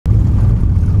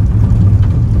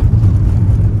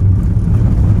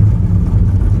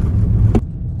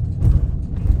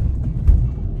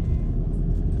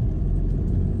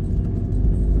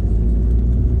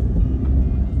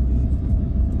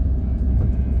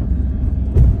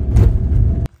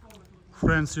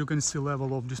Friends, you can see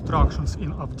level of destructions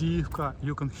in Avdiivka,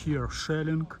 you can hear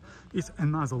shelling. It's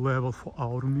another level for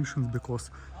our missions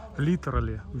because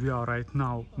literally we are right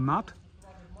now not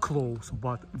close,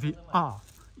 but we are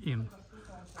in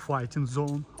fighting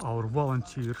zone. Our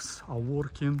volunteers are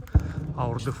working,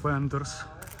 our defenders,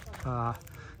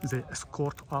 they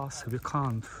escort us. We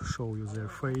can't show you their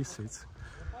face, it's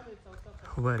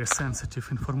very sensitive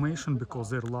information because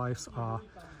their lives are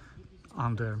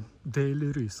under daily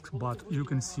risks, but you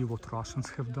can see what Russians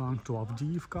have done to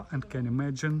Avdiivka and can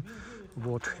imagine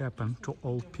what happened to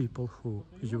all people who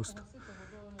used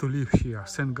to live here.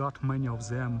 Thank God many of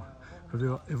them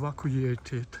were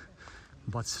evacuated,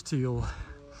 but still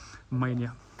many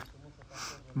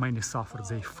suffered.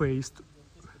 They faced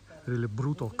really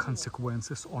brutal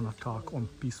consequences on attack on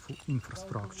peaceful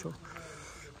infrastructure.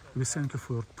 We thank you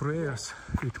for your prayers.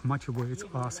 It motivates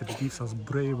us, it gives us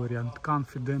bravery and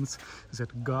confidence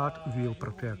that God will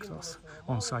protect us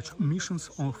on such missions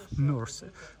of mercy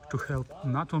to help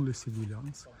not only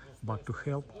civilians, but to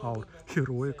help our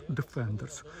heroic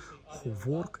defenders who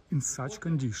work in such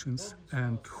conditions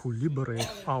and who liberate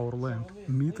our land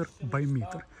meter by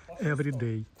meter, every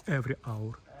day, every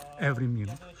hour, every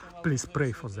minute. Please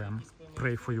pray for them,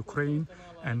 pray for Ukraine,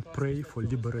 and pray for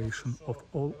liberation of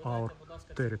all our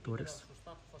territories.